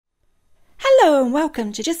Hello and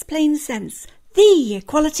welcome to Just Plain Sense, the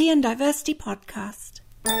Equality and Diversity podcast.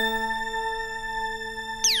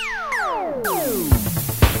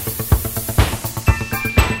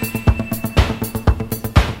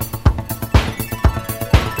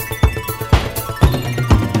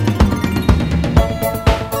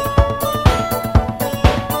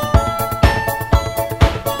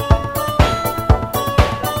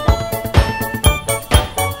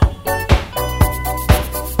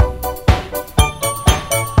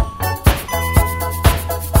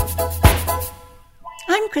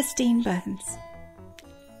 Christine Burns.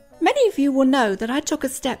 Many of you will know that I took a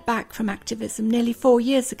step back from activism nearly 4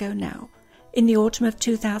 years ago now, in the autumn of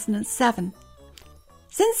 2007.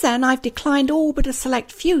 Since then, I've declined all but a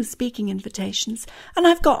select few speaking invitations, and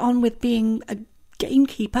I've got on with being a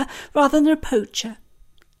gamekeeper rather than a poacher.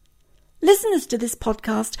 Listeners to this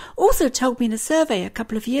podcast also told me in a survey a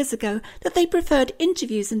couple of years ago that they preferred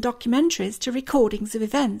interviews and documentaries to recordings of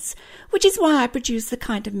events, which is why I produce the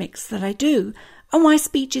kind of mix that I do, and why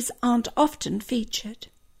speeches aren't often featured.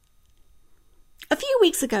 A few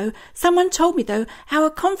weeks ago, someone told me, though, how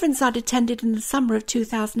a conference I'd attended in the summer of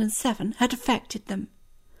 2007 had affected them.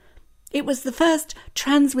 It was the first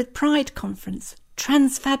Trans with Pride conference,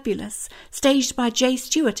 Transfabulous, staged by Jay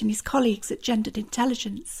Stewart and his colleagues at Gendered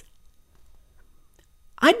Intelligence.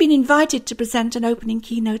 I'd been invited to present an opening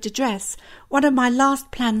keynote address, one of my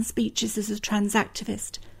last planned speeches as a trans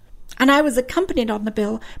activist, and I was accompanied on the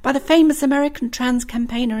bill by the famous American trans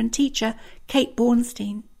campaigner and teacher, Kate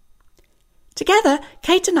Bornstein. Together,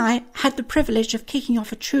 Kate and I had the privilege of kicking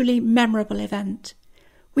off a truly memorable event.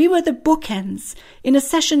 We were the bookends in a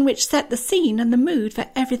session which set the scene and the mood for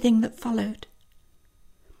everything that followed.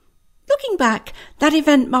 Looking back, that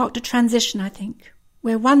event marked a transition, I think,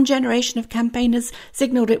 where one generation of campaigners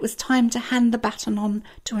signalled it was time to hand the baton on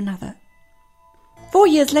to another. 4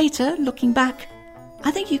 years later, looking back, I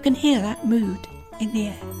think you can hear that mood in the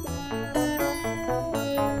air.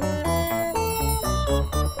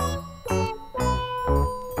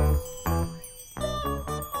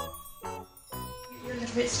 You're a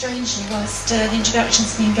little bit strangely whilst the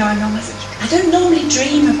introduction's been going on. I don't normally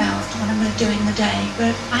dream about what I'm going to do in the day,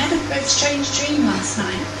 but I had a very strange dream last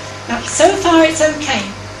night. Now, so far it's okay.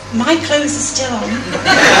 My clothes are still on.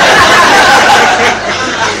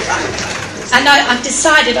 And I've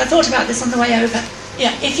decided, I thought about this on the way over,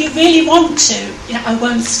 yeah, if you really want to, I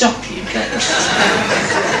won't stop you, but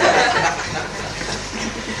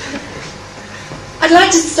I'd like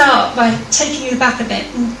to start by taking you back a bit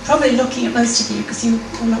and probably looking at most of you, because you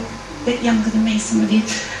all look a bit younger than me, some of you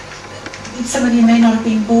may not have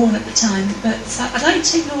been born at the time, but I'd like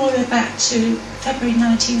to take you all the way back to February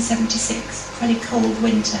 1976, pretty cold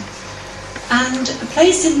winter, and a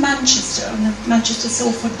place in Manchester, on the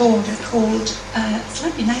Manchester-Salford border, called, it's a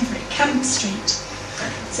lovely name for it, Camp Street.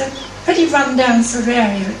 It's a pretty run-down sort of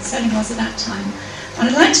area, it certainly was at that time. And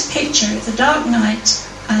I'd like to picture it's a dark night,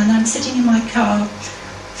 and I'm sitting in my car,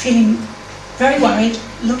 feeling very worried,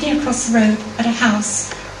 looking across the road at a house,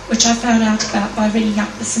 which I found out about by ringing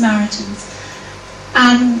up the Samaritans.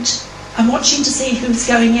 And I'm watching to see who's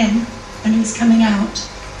going in and who's coming out.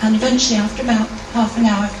 And eventually, after about half an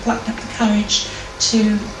hour, I've plucked up the courage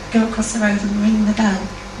to go across the road and ring the bell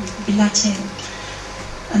and be let in.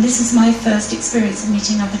 And this is my first experience of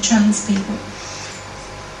meeting other trans people.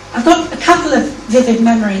 I've got a couple of vivid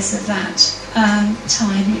memories of that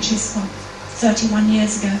time, which is 31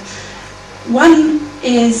 years ago. One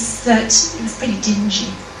is that it was pretty dingy.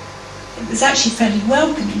 It was actually fairly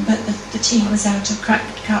welcoming, but the tea was out of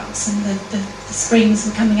cracked cups and the springs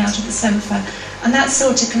were coming out of the sofa, and that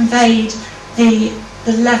sort of conveyed the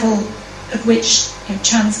level at which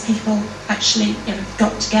trans people actually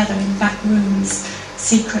got together in back rooms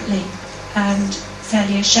secretly and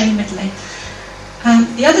fairly ashamedly.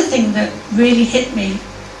 The other thing that really hit me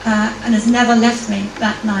and has never left me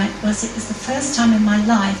that night was it was the first time in my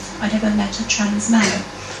life I'd ever met a trans man.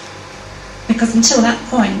 Because until that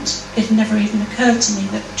point, it had never even occurred to me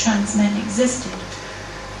that trans men existed.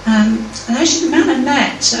 And actually the man I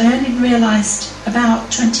met, I only realised about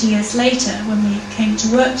 20 years later when we came to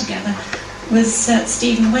work together, was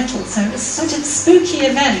Stephen Whittle. So it was a sort of spooky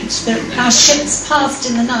event that our ships passed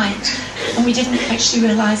in the night and we didn't actually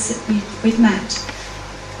realise that we'd met.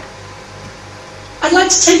 I'd like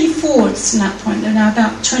to take you forwards from that point, though, now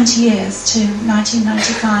about 20 years to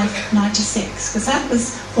 1995-96, because that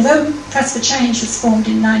was, although Press for Change was formed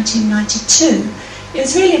in 1992, it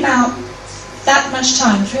was really about that much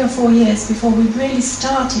time, 3 or 4 years, before we really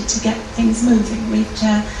started to get things moving. We'd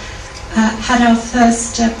had our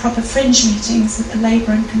first proper fringe meetings at the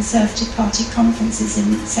Labour and Conservative Party conferences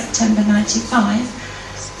in September 95.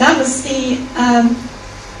 that was the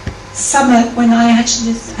summer when I had to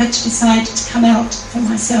decide to come out for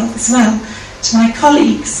myself as well to my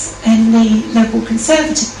colleagues in the local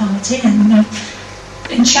Conservative Party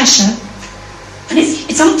in Cheshire. And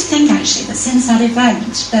it's odd to think, actually, that since that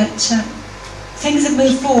event, that things have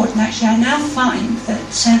moved forward, and actually I now find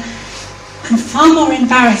that I'm far more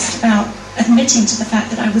embarrassed about admitting to the fact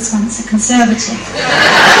that I was once a Conservative.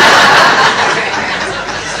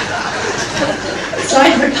 It's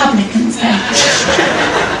like Republicans,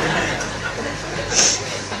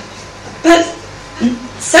 But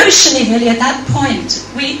socially, really, at that point,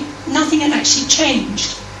 nothing had actually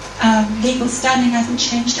changed. Legal standing hasn't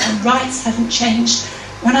changed, our rights haven't changed.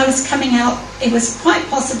 When I was coming out, it was quite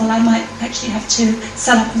possible I might actually have to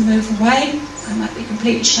sell up and move away. I might be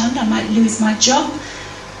completely shunned, I might lose my job.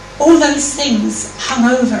 All those things hung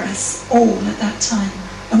over us all at that time.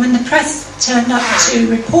 And when the press turned up to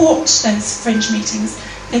report those fringe meetings,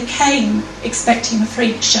 they came expecting a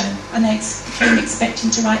freak show, and they came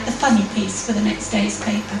expecting to write the funny piece for the next day's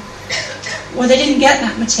paper. Well, they didn't get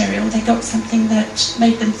that material, they got something that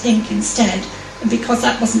made them think instead, and because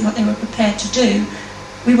that wasn't what they were prepared to do,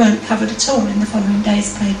 we weren't covered at all in the following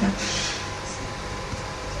day's paper.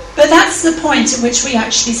 But that's the point at which we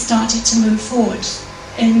actually started to move forward.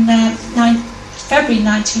 In February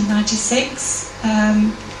 1996,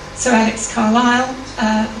 Sir Alex Carlile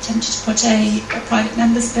attempted to put a private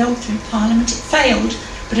member's bill through Parliament. It failed,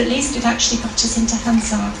 but at least it actually got us into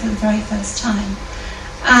Hansard for the very first time.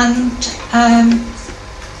 And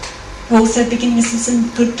we're also beginning to see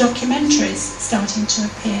some good documentaries starting to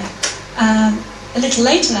appear. A little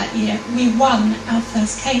later that year, we won our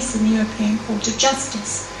first case in the European Court of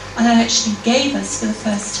Justice, and that actually gave us, for the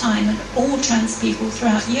first time, and all trans people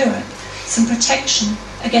throughout Europe, some protection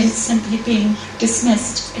against simply being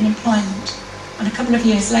dismissed in employment. And a couple of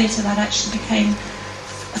years later, that actually became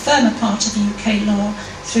a firmer part of the UK law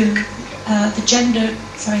through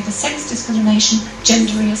the Sex Discrimination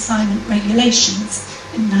Gender Reassignment Regulations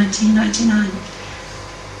in 1999.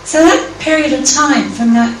 So that period of time,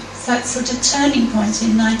 from that sort of turning point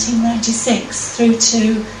in 1996 through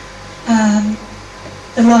to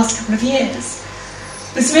the last couple of years,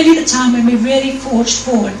 was really the time when we really forged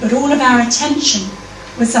forward, but all of our attention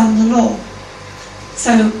was on the law.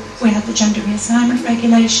 So we had the gender reassignment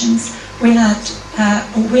regulations, we had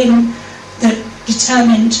a win that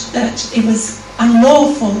determined that it was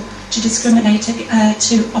unlawful to discriminate,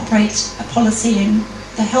 to operate a policy in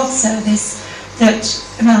the health service that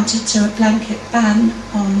amounted to a blanket ban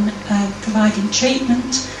on providing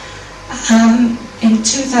treatment. In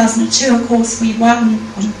 2002, of course, we won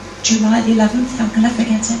on July the 11th, how can I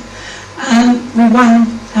forget it? We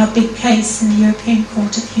won our big case in the European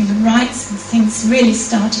Court of Human Rights, and things really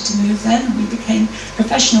started to move then. We became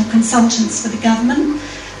professional consultants for the government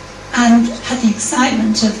and had the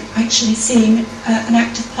excitement of actually seeing an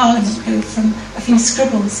Act of Parliament go from a few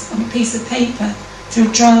scribbles on a piece of paper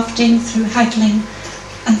through drafting, through haggling,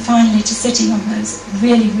 and finally to sitting on those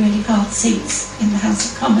really, really hard seats in the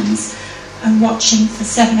House of Commons and watching for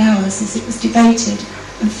 7 hours as it was debated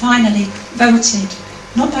and finally voted,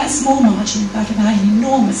 not by a small margin, but by an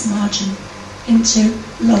enormous margin, into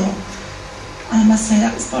law. And I must say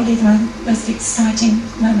that was probably the most exciting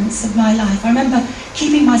moments of my life. I remember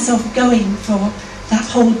keeping myself going for that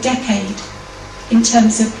whole decade in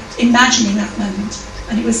terms of imagining that moment.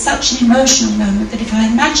 And it was such an emotional moment that if I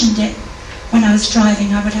imagined it when I was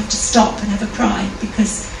driving, I would have to stop and have a cry,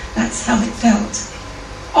 because that's how it felt.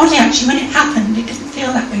 Oddly, actually, when it happened, it didn't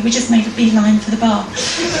feel that way. We just made a beeline for the bar.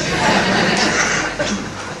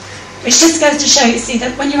 Which just goes to show, you see,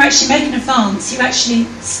 that when you actually make an advance, you actually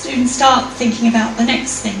soon start thinking about the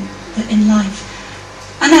next thing in life.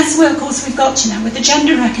 And that's where, of course, we've got to now, with the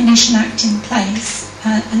Gender Recognition Act in place,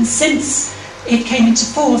 and since it came into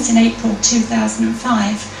force in April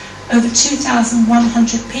 2005, over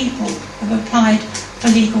 2,100 people have applied for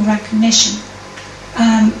legal recognition,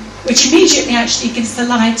 which immediately actually gives the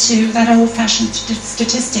lie to that old-fashioned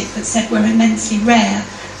statistic that said we're immensely rare,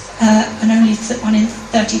 and only 1 in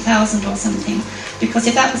 30,000 or something, because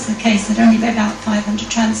if that was the case, there'd only be about 500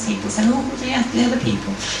 trans people, so yeah, the other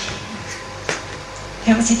people.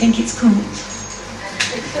 They obviously think it's cool.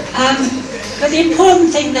 But the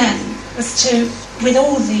important thing then was to, with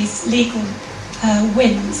all these legal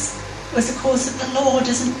wins, was of course that the law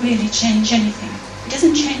doesn't really change anything. It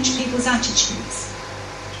doesn't change people's attitudes.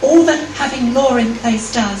 All that having law in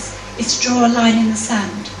place does is draw a line in the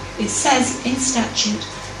sand. It says in statute,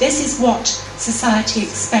 this is what society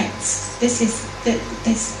expects. This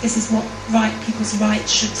is what people's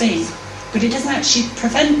rights should be. But it doesn't actually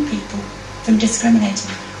prevent people from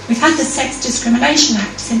discriminating. We've had the Sex Discrimination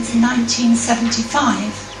Act since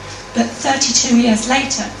 1975, but 32 years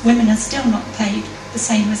later, women are still not paid the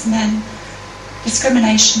same as men.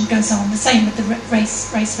 Discrimination goes on, the same with the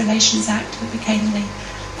Race Relations Act that occasionally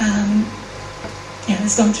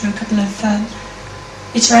has gone through a couple of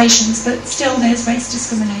iterations, but still there's race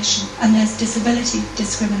discrimination, and there's disability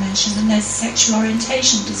discrimination, and there's sexual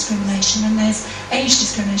orientation discrimination, and there's age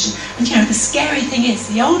discrimination. And the scary thing is,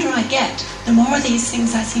 the older I get, the more of these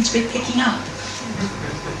things I seem to be picking up.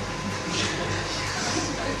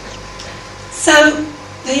 So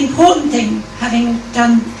the important thing, having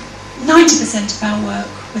done 90% of our work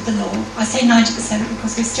with the law, I say 90%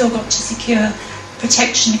 because we've still got to secure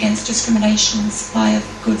protection against discrimination in the supply of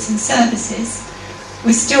goods and services.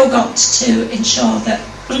 We've still got to ensure that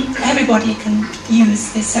everybody can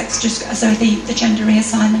use the Gender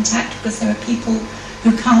Reassignment Act, because there are people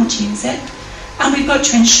who can't use it. And we've got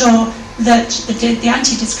to ensure that the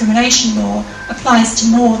anti-discrimination law applies to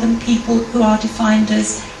more than people who are defined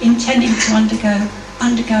as intending to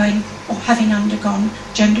undergoing or having undergone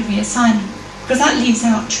gender reassignment, because that leaves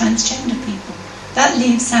out transgender people, that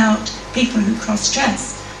leaves out people who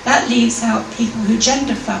cross-dress, that leaves out people who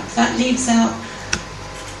gender fuck, that leaves out...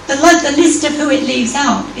 The list of who it leaves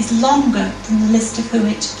out is longer than the list of who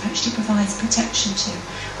it actually provides protection to.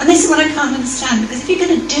 And this is what I can't understand, because if you're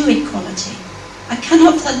going to do equality, I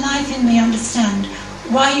cannot for the life in me understand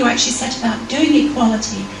why you actually set about doing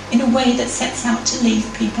equality in a way that sets out to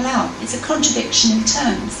leave people out. It's a contradiction in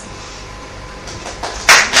terms.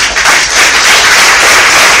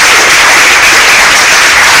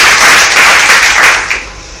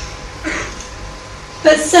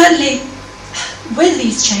 But certainly, with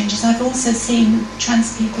these changes, I've also seen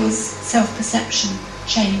trans people's self-perception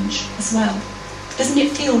change as well. Doesn't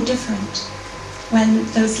it feel different when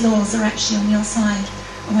those laws are actually on your side,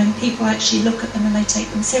 and when people actually look at them and they take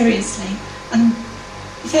them seriously, and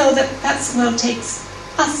feel that the world takes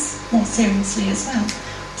us more seriously as well? It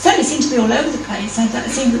certainly seems to be all over the place. I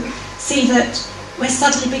see that we're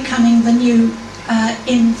suddenly becoming the new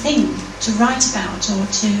in thing to write about or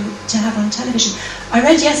to have on television. I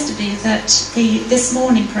read yesterday that the This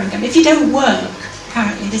Morning programme, if you don't work,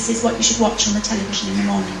 apparently this is what you should watch on the television in the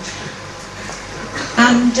morning.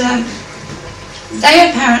 And they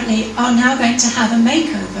apparently are now going to have a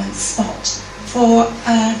makeover spot for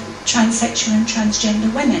transsexual and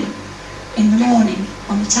transgender women in the morning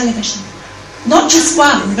on the television. Not just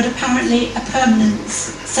one, but apparently a permanent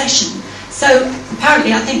session. So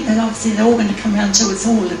apparently, I think that obviously they're all going to come round to us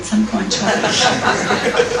all at some point or other.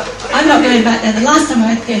 I'm not going back there. The last time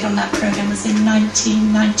I appeared on that programme was in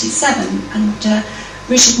 1997, and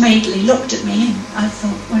Richard Madeley looked at me, and I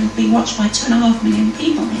thought, well, he'd been watched by 2.5 million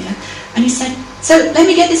people here, and he said, "So let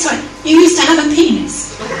me get this right. You used to have a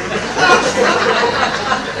penis?"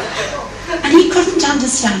 And he couldn't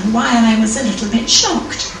understand why I was a little bit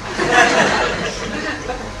shocked.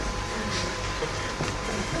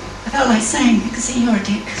 I felt like saying, "Because you're a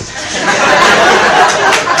dick."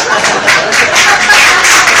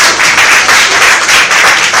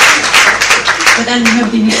 But then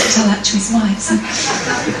nobody needs to tell that to his wife. So.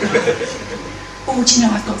 Oh, do you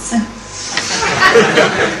know I've got so?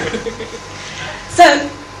 So,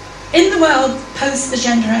 in the world post the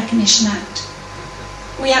Gender Recognition Act,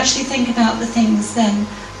 we actually think about the things then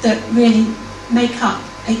that really make up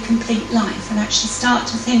a complete life, and actually start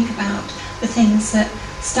to think about the things that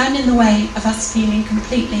stand in the way of us feeling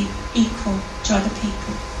completely equal to other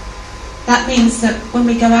people. That means that when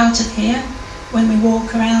we go out of here, when we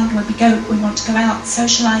walk around, when we want to go out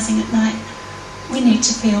socialising at night, we need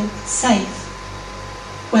to feel safe,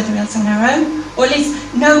 whether it's on our own, or at least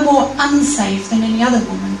no more unsafe than any other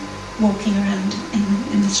woman walking around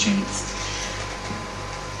in the streets.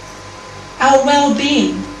 Our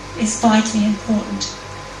well-being is vitally important.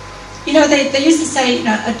 You know, they used to say, you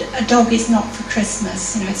know, a dog is not for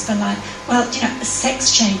Christmas, you know, it's for life. Well, you know, a sex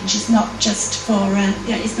change is not just for,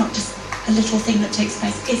 it's not just a little thing that takes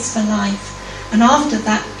place, it's for life. And after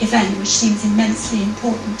that event, which seems immensely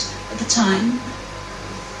important at the time,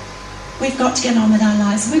 we've got to get on with our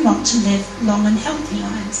lives. We want to live long and healthy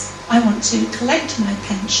lives. I want to collect my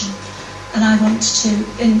pension, and I want to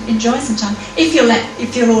enjoy some time, if you'll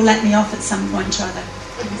all let me off at some point or other.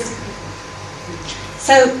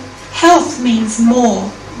 So, health means more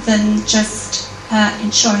than just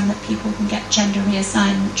ensuring that people can get gender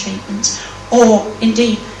reassignment treatment, or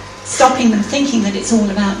indeed stopping them thinking that it's all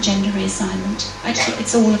about gender reassignment. Actually,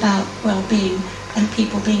 it's all about well-being and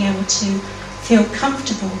people being able to feel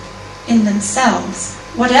comfortable in themselves,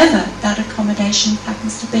 whatever that accommodation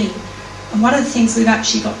happens to be. And one of the things we've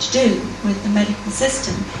actually got to do with the medical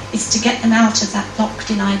system is to get them out of that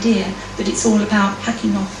locked-in idea that it's all about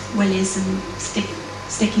hacking off willies and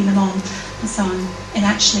sticking them on and so on. And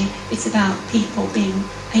actually, it's about people being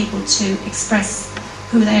able to express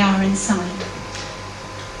who they are inside.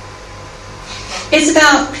 It's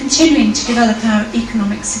about continuing to develop our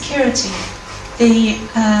economic security.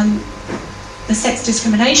 The Sex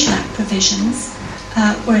Discrimination Act provisions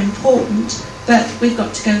were important, but we've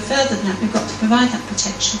got to go further than that. We've got to provide that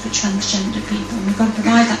protection for transgender people, and we've got to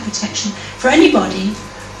provide that protection for anybody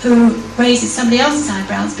who raises somebody else's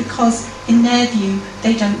eyebrows because, in their view,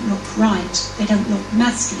 they don't look right, they don't look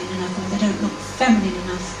masculine enough, or they don't look feminine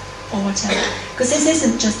enough, or whatever. Because this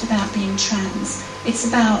isn't just about being trans, it's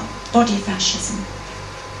about body fascism.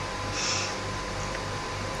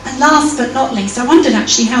 And last but not least, I wondered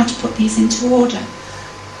actually how to put these into order.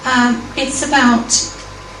 It's about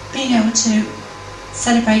being able to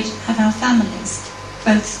celebrate, have our families,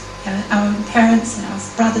 both our own parents and our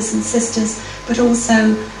brothers and sisters, but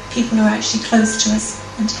also people who are actually close to us,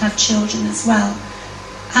 and to have children as well.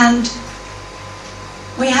 And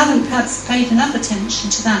we haven't perhaps paid enough attention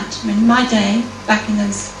to that. I mean, in my day, back in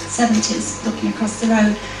those 70s, looking across the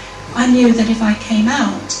road, I knew that if I came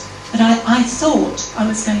out, that I thought I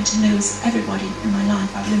was going to lose everybody in my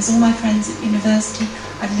life. I'd lose all my friends at university,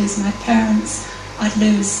 I'd lose my parents, I'd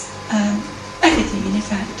lose everything in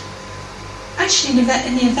effect. Actually, in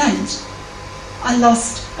the event, I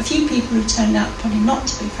lost a few people who turned out probably not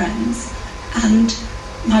to be friends, and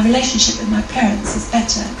my relationship with my parents is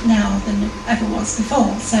better now than it ever was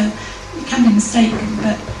before. So it can be mistaken,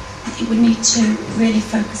 but I think we need to really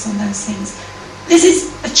focus on those things. This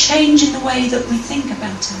is a change in the way that we think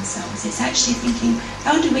about ourselves. It's actually thinking,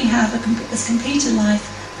 how do we have as complete a life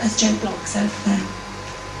as Joe Bloggs over there?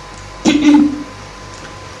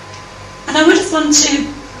 And I would just want to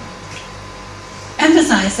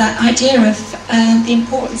emphasise that idea of the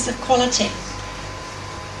importance of quality.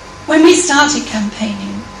 When we started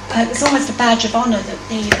campaigning, it was almost a badge of honour that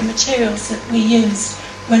the materials that we used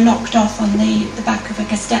were knocked off on the back of a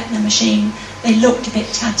Gestetner machine. They looked a bit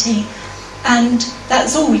tatty, and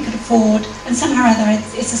that's all we could afford. And somehow or other,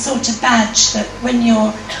 it's a sort of badge that when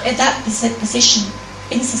you're at that position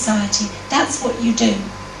in society, that's what you do.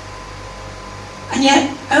 And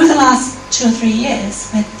yet, over the last 2 or 3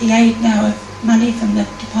 years, with the aid now of money from the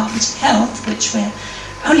Department of Health, which we're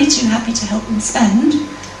only too happy to help them spend,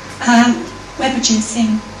 we're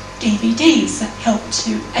producing DVDs that help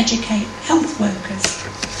to educate health workers.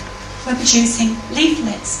 We're producing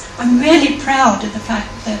leaflets. I'm really proud of the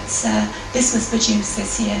fact that this was produced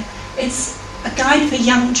this year. It's a guide for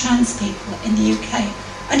young trans people in the UK,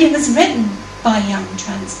 and it was written by young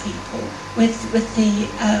trans people with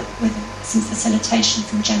some facilitation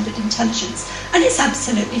from Gendered Intelligence, and it's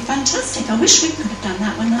absolutely fantastic. I wish we could have done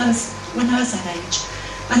that when I was that age.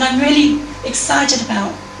 And I'm really excited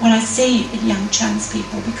about what I see in young trans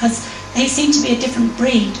people, because they seem to be a different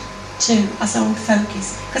breed to us old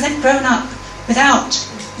fogies, because they've grown up without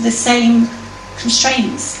the same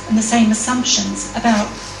constraints and the same assumptions about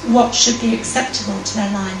what should be acceptable to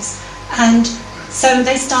their lives. And so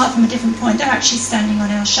they start from a different point. They're actually standing on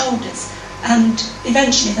our shoulders, and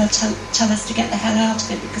eventually they'll tell us to get the hell out of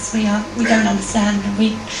it, because we don't understand and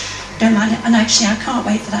we don't mind it. And actually, I can't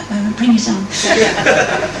wait for that moment. Bring it on.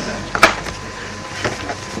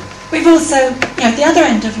 We've also, at the other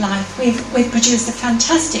end of life, we've produced a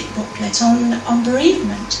fantastic booklet on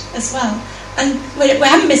bereavement as well. And we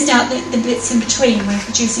haven't missed out the bits in between. We're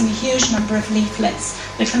producing a huge number of leaflets.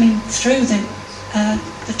 They're coming through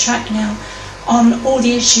the track now on all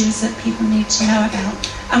the issues that people need to know about.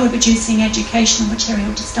 And we're producing educational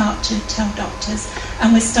material to start to tell doctors.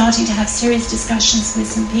 And we're starting to have serious discussions with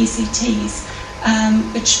some PCTs,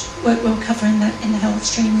 which we'll cover in the health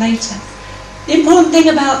stream later. The important thing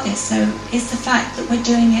about this, though, is the fact that we're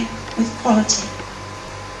doing it with quality.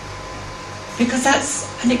 Because that's,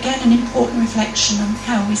 and again, an important reflection on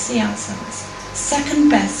how we see ourselves. Second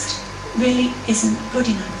best really isn't good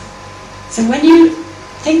enough. So when you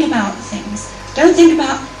think about things, don't think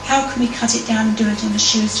about how can we cut it down and do it in a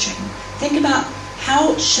shoestring. Think about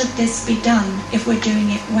how should this be done if we're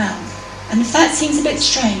doing it well. And if that seems a bit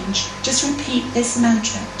strange, just repeat this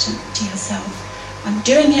mantra to yourself. I'm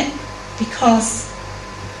doing it because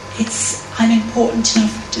I'm important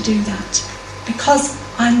enough to do that, because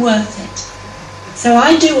I'm worth it. So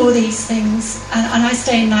I do all these things, and I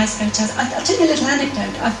stay in nice hotels. I'll tell you a little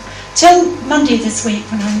anecdote. Till Monday this week,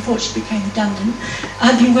 when I unfortunately became redundant,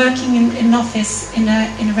 I've been working in an office in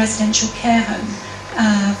a residential care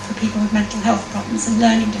home for people with mental health problems and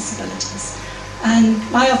learning disabilities. And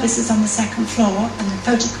my office is on the second floor, and the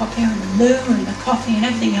photocopier and the loo and the coffee and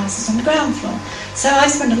everything else is on the ground floor. So I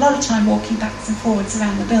spend a lot of time walking backwards and forwards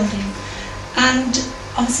around the building, and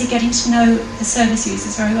obviously getting to know the service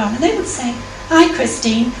users very well. And they would say, "Hi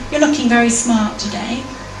Christine, you're looking very smart today."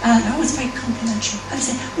 And they're always very complimentary. And I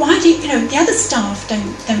say, "Why do you know, the other staff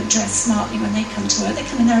don't dress smartly when they come to work, they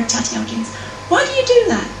come in their tatty-old jeans. Why do you do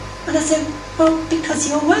that?" And I say, "Well, because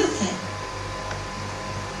you're worth it."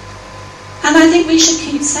 And I think we should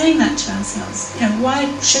keep saying that to ourselves. You know, why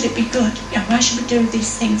should it be good? You know, why should we do these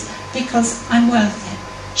things? Because I'm worth it.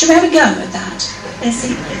 Should we have a go at that? Let's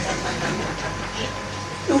see.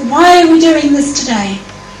 Why are we doing this today?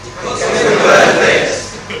 Because we're worth it.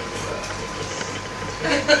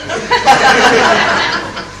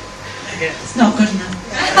 It's not good enough.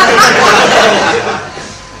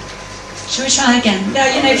 Shall we try again? No,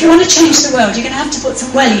 you know, if you want to change the world, you're going to have to put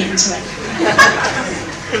some welly into it.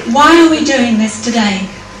 Why are we doing this today?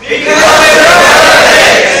 Because we're worth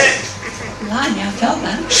it. Blimey, I felt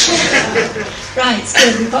that. Right, it's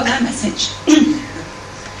good, we've got that message. And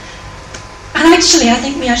actually, I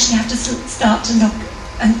think we actually have to start to look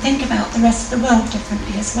and think about the rest of the world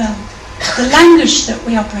differently as well. The language that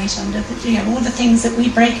we operate under, you know, all the things that we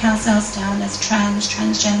break ourselves down as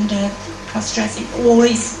transgender, cross-dressing, all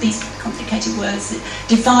these complicated words that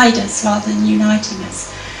divide us rather than uniting us.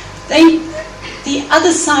 The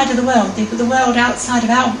other side of the world, the world outside of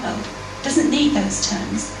our world, doesn't need those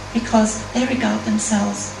terms because they regard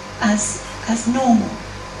themselves as normal.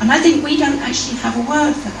 And I think we don't actually have a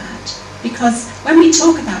word for that, because when we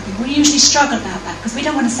talk about people, we usually struggle about that because we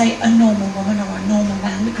don't want to say a normal woman or a normal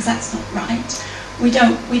man, because that's not right. We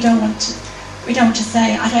don't want to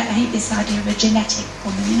say, I hate this idea of a genetic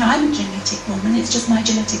woman. You know, I'm a genetic woman. It's just my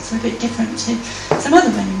genetics are a bit different to some other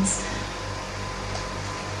women's.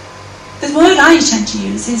 The word I tend to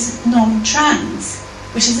use is non-trans,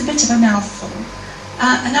 which is a bit of a mouthful.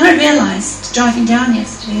 And then I realised, driving down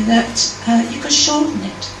yesterday, that you could shorten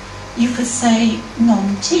it. You could say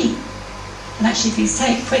non-T. And actually, if you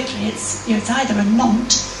say it quickly, it's either a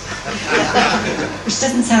nont, which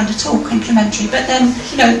doesn't sound at all complimentary, but then,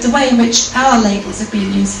 you know, the way in which our labels have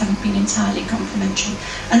been used haven't been entirely complimentary.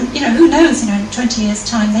 And, you know, who knows, you know, in 20 years'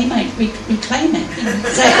 time, they might reclaim it, you know,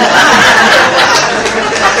 say it like that.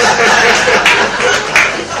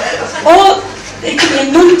 Or it could be a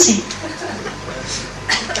nonty.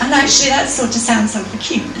 And actually, that sort of sounds sort of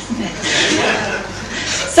cute, doesn't it?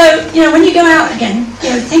 So, you know, when you go out again, you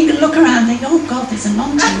know, look around, think, oh God, there's a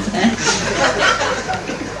nonty over there.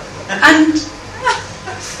 And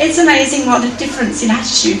it's amazing what a difference in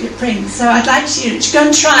attitude it brings. So I'd like you to go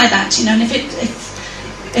and try that, you know, and if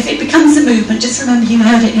it becomes a movement, just remember you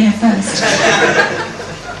heard it here first.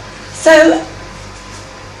 So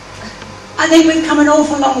I think we've come an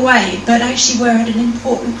awful long way, but actually we're at an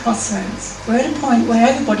important crossroads. We're at a point where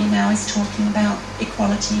everybody now is talking about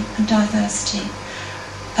equality and diversity.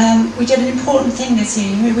 We did an important thing this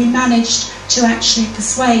year. We managed to actually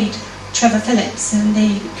persuade Trevor Phillips and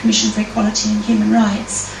the Commission for Equality and Human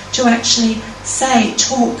Rights to actually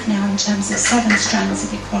talk now in terms of 7 strands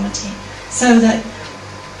of equality, so that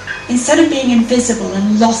instead of being invisible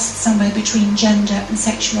and lost somewhere between gender and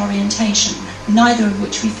sexual orientation, neither of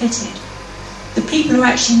which we fitted, the people who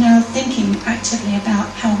are actually now thinking actively about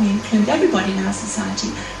how we include everybody in our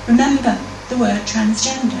society remember the word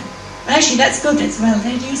transgender. And actually that's good as well.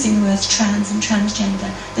 They're using the words trans and transgender.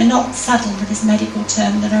 They're not saddled with this medical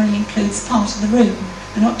term that only includes part of the room.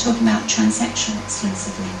 They're not talking about transsexual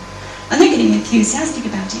exclusively. And they're getting enthusiastic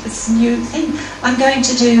about it. It's a new thing. I'm going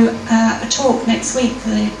to do a talk next week for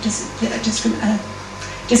the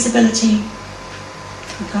Disability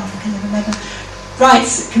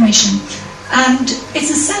Rights Commission. And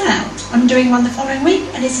it's a sellout. I'm doing one the following week,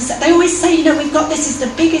 and they always say, you know, this is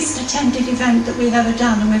the biggest attended event that we've ever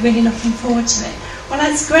done, and we're really looking forward to it. Well,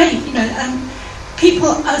 that's great, you know,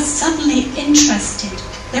 people are suddenly interested.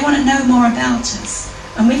 They want to know more about us,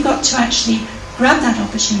 and we've got to actually grab that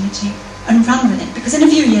opportunity and run with it, because in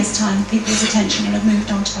a few years' time, people's attention will have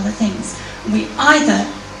moved on to other things. And we either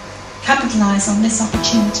capitalise on this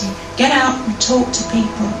opportunity, get out and talk to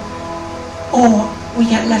people, or we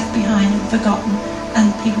get left behind and forgotten,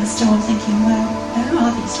 and people are still thinking, well, who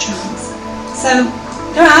are these trans? So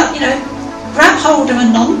go out, you know, grab hold of a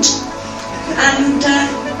nont and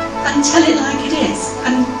tell it like it is.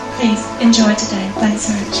 And please enjoy today. Thanks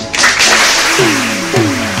very much.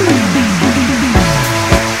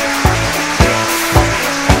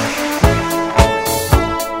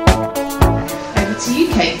 Over to you,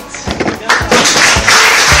 Kate.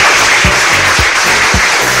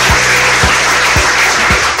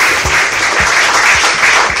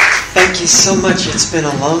 Thank you so much. It's been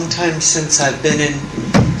a long time since I've been in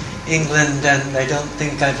England, and I don't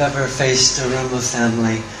think I've ever faced a room of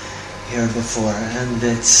family here before, and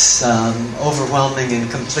it's overwhelming and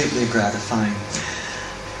completely gratifying.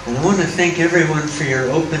 And I want to thank everyone for your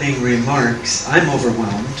opening remarks. I'm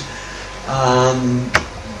overwhelmed.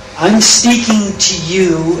 I'm speaking to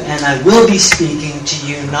you, and I will be speaking to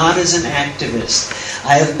you not as an activist.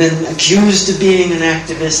 I have been accused of being an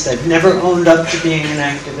activist. I've never owned up to being an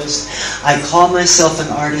activist. I call myself an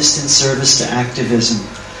artist in service to activism.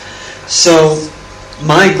 So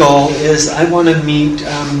my goal is I want to meet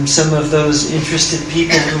some of those interested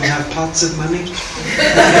people who have pots of money.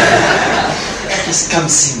 Just come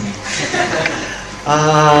see me.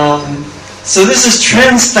 So this is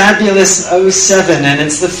Transfabulous 07, and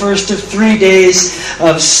it's the first of 3 days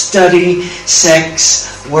of study,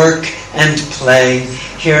 sex, work, and play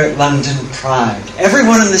here at London Pride.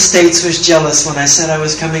 Everyone in the States was jealous when I said I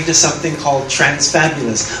was coming to something called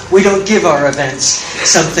Transfabulous. We don't give our events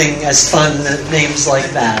something as fun names like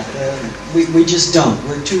that. We just don't.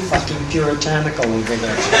 We're too fucking puritanical over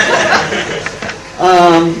there.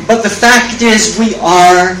 But the fact is we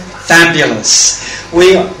are fabulous.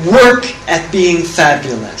 We work at being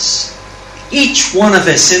fabulous. Each one of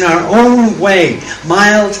us in our own way,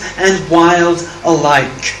 mild and wild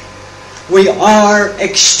alike. We are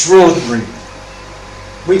extraordinary.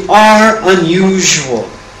 We are unusual.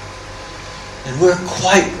 And we're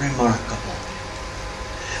quite remarkable.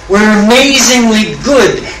 We're amazingly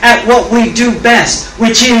good at what we do best,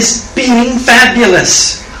 which is being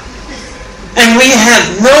fabulous. And we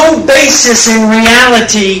have no basis in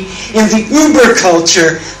reality in the uber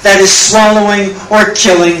culture that is swallowing or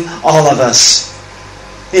killing all of us,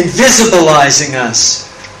 invisibilizing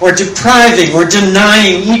us, or depriving or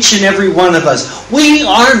denying each and every one of us. We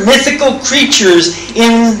are mythical creatures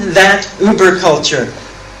in that uber culture.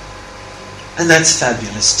 And that's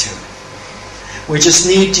fabulous too. We just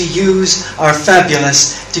need to use our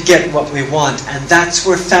fabulous to get what we want. And that's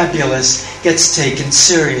where fabulous gets taken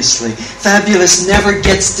seriously. Fabulous never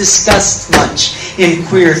gets discussed much in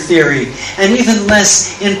queer theory, and even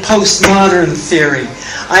less in postmodern theory.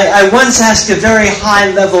 I once asked a very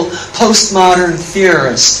high-level postmodern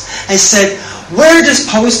theorist, I said, where does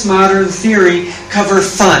postmodern theory cover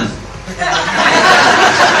fun?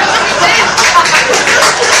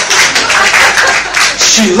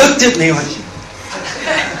 She looked at me like,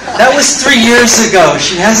 that was 3 years ago.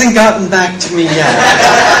 She hasn't gotten back to me yet.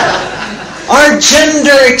 Our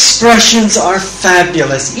gender expressions are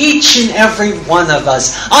fabulous, each and every one of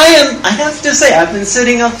us. I have to say, I've been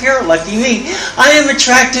sitting up here, lucky me, I am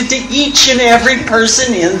attracted to each and every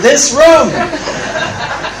person in this room.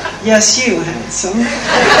 Yes, you, handsome.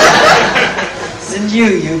 And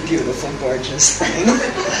you beautiful, gorgeous thing.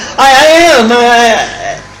 I am.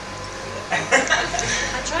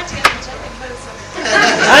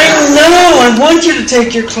 I know, I want you to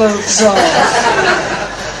take your clothes off.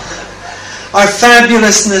 Our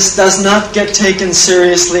fabulousness does not get taken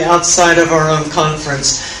seriously outside of our own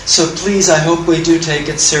conference, so please, I hope we do take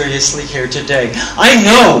it seriously here today. I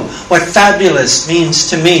know what fabulous means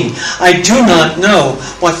to me. I do not know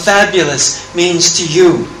what fabulous means to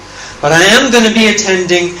you. But I am going to be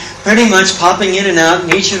attending, pretty much popping in and out in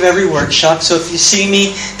each of every workshop. So if you see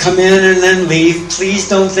me come in and then leave, please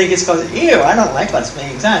don't think it's because, ew, I don't like what's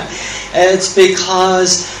being done. It's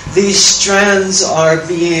because these strands are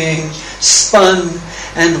being spun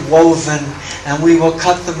and woven, and we will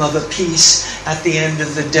cut them of a piece at the end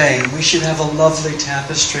of the day. We should have a lovely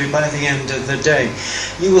tapestry by the end of the day.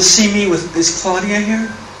 You will see me with, is Claudia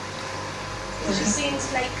here? She's seeing to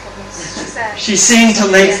latecomers. She's seeing to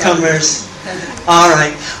latecomers. All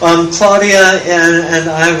right. Claudia and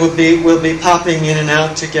I will be popping in and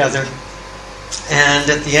out together. And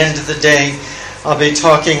at the end of the day, I'll be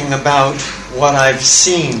talking about what I've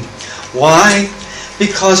seen. Why?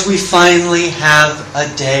 Because we finally have a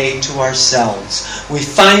day to ourselves. We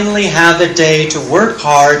finally have a day to work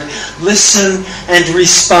hard, listen, and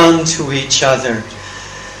respond to each other.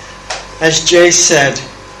 As Jay said,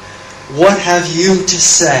 what have you to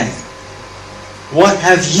say? What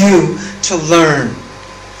have you to learn?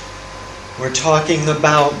 We're talking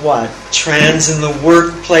about what? Trans in the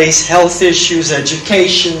workplace, health issues,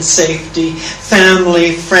 education, safety,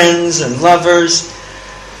 family, friends, and lovers.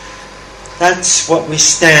 That's what we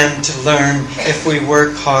stand to learn if we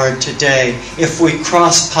work hard today, if we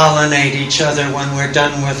cross-pollinate each other when we're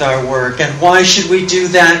done with our work. And why should we do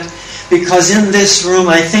that? because in this room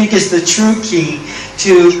I think is the true key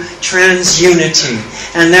to transunity,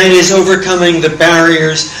 and that is overcoming the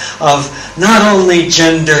barriers of not only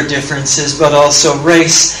gender differences but also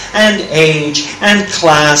race and age and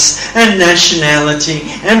class and nationality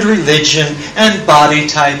and religion and body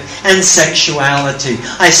type and sexuality.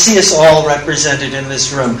 I see us all represented in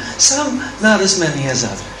this room, some not as many as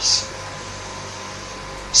others.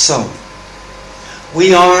 So,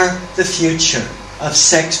 we are the future of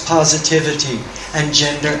sex positivity and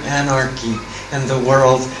gender anarchy in the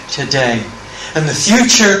world today. And the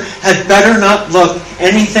future had better not look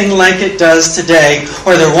anything like it does today,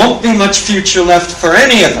 or there won't be much future left for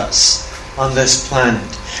any of us on this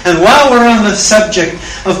planet. And while we're on the subject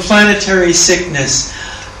of planetary sickness,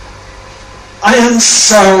 I am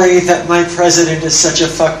sorry that my president is such a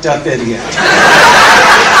fucked up idiot.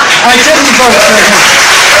 I didn't vote for him.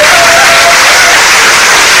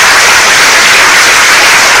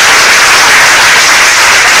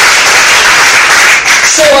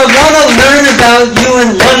 So I want to learn about you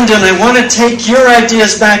in London. I want to take your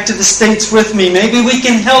ideas back to the States with me. Maybe we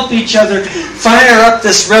can help each other fire up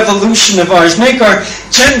this revolution of ours. Make our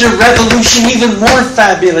gender revolution even more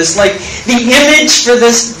fabulous. Like the image for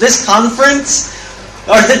this conference,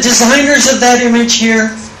 are the designers of that image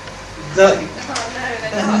here?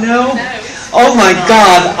 No? Oh my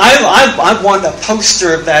God, I want a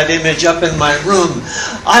poster of that image up in my room.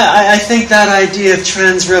 I think that idea of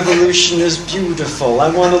trans revolution is beautiful. I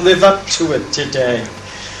want to live up to it today.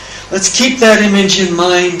 Let's keep that image in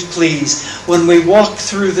mind, please, when we walk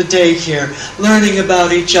through the day here, learning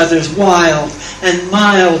about each other's wild and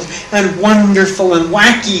mild and wonderful and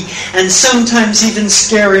wacky and sometimes even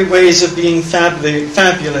scary ways of being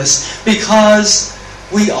fabulous, because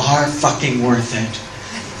we are fucking worth it.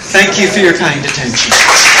 Thank you for your kind attention.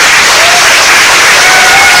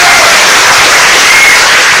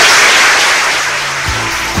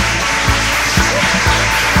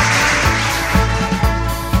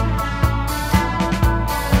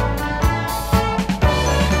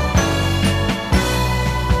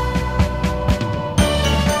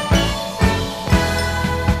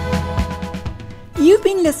 You've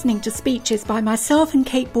been listening to speeches by myself and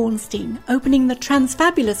Kate Bornstein opening the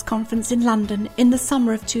Transfabulous Conference in London in the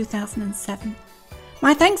summer of 2007.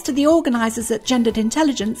 My thanks to the organisers at Gendered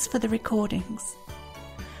Intelligence for the recordings.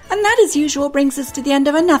 And that, as usual, brings us to the end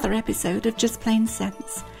of another episode of Just Plain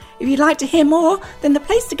Sense. If you'd like to hear more, then the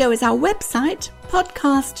place to go is our website,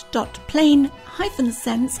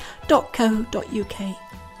 podcast.plain-sense.co.uk.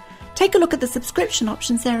 Take a look at the subscription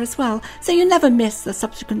options there as well, so you never miss the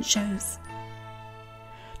subsequent shows.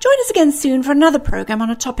 Join us again soon for another programme on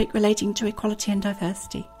a topic relating to equality and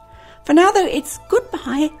diversity. For now, though, it's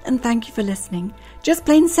goodbye and thank you for listening. Just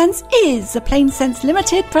Plain Sense is a Plain Sense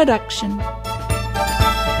Limited production.